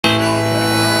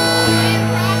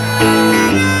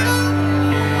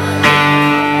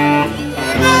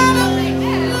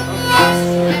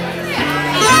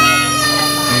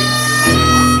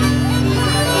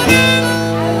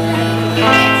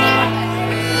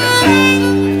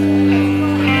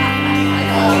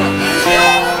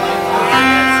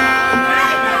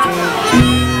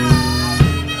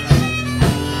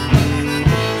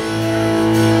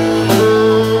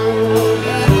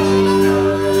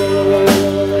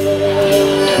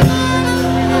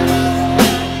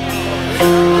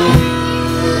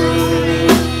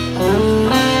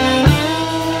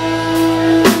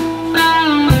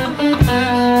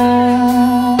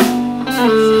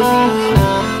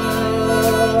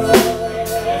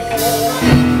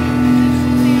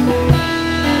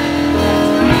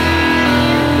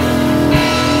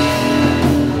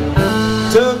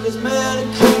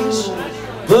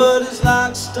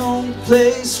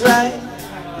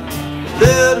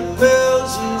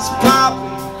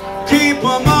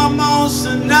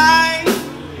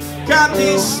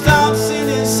these thoughts in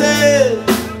his head,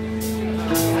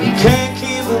 he can't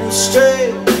keep them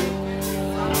straight.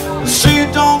 See,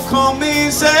 it don't come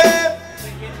easy,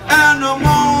 and the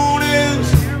morning's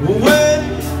way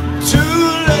too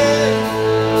late.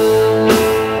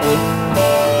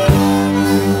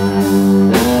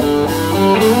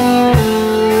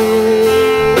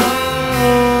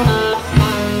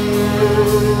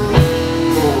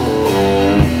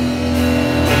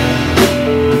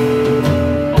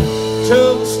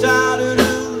 Trouble started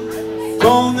early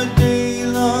on the day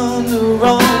on the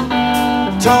run.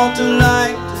 Taught to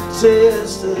like to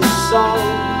taste the salt,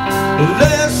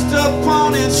 laced upon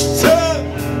its tongue,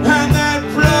 and that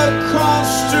blood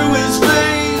coursed through his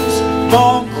veins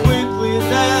more quickly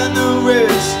than the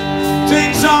rest.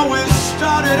 Things always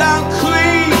started out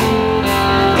clean,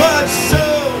 but so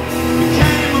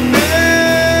became a mess.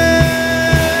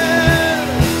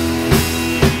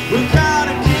 We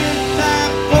gotta get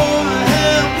that boy a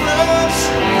hairbrush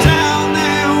down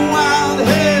there, wild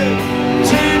head,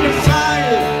 tend to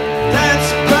fire that's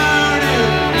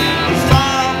burning, the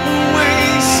far away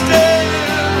stare.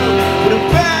 Put it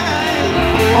back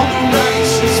on the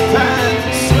righteous path,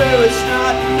 I swear it's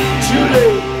not too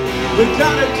late. We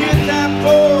gotta get that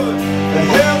boy a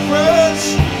hairbrush.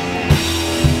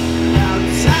 Now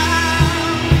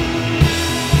time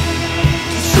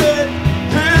to set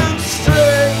him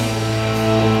straight.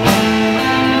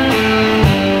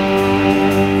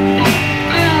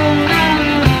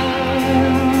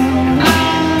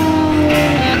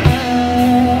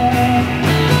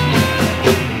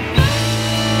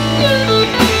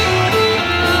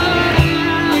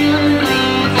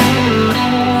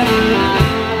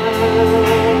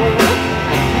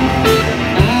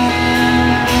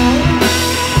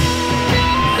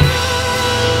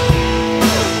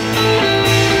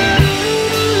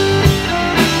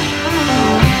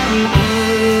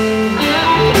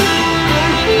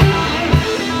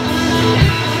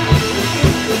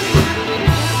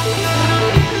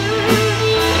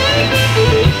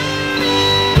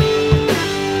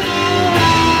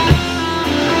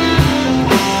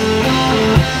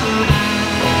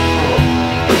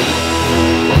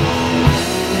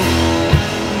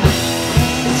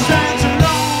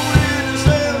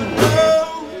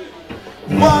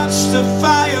 Watch the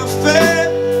fire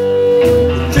fade,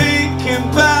 thinking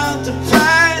about the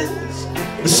past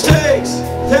mistakes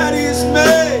that he's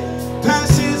made,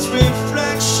 past his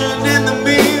reflection in the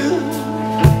mirror,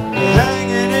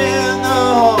 hanging in the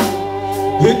hall.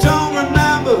 He don't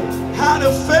remember how to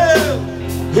fail.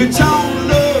 He don't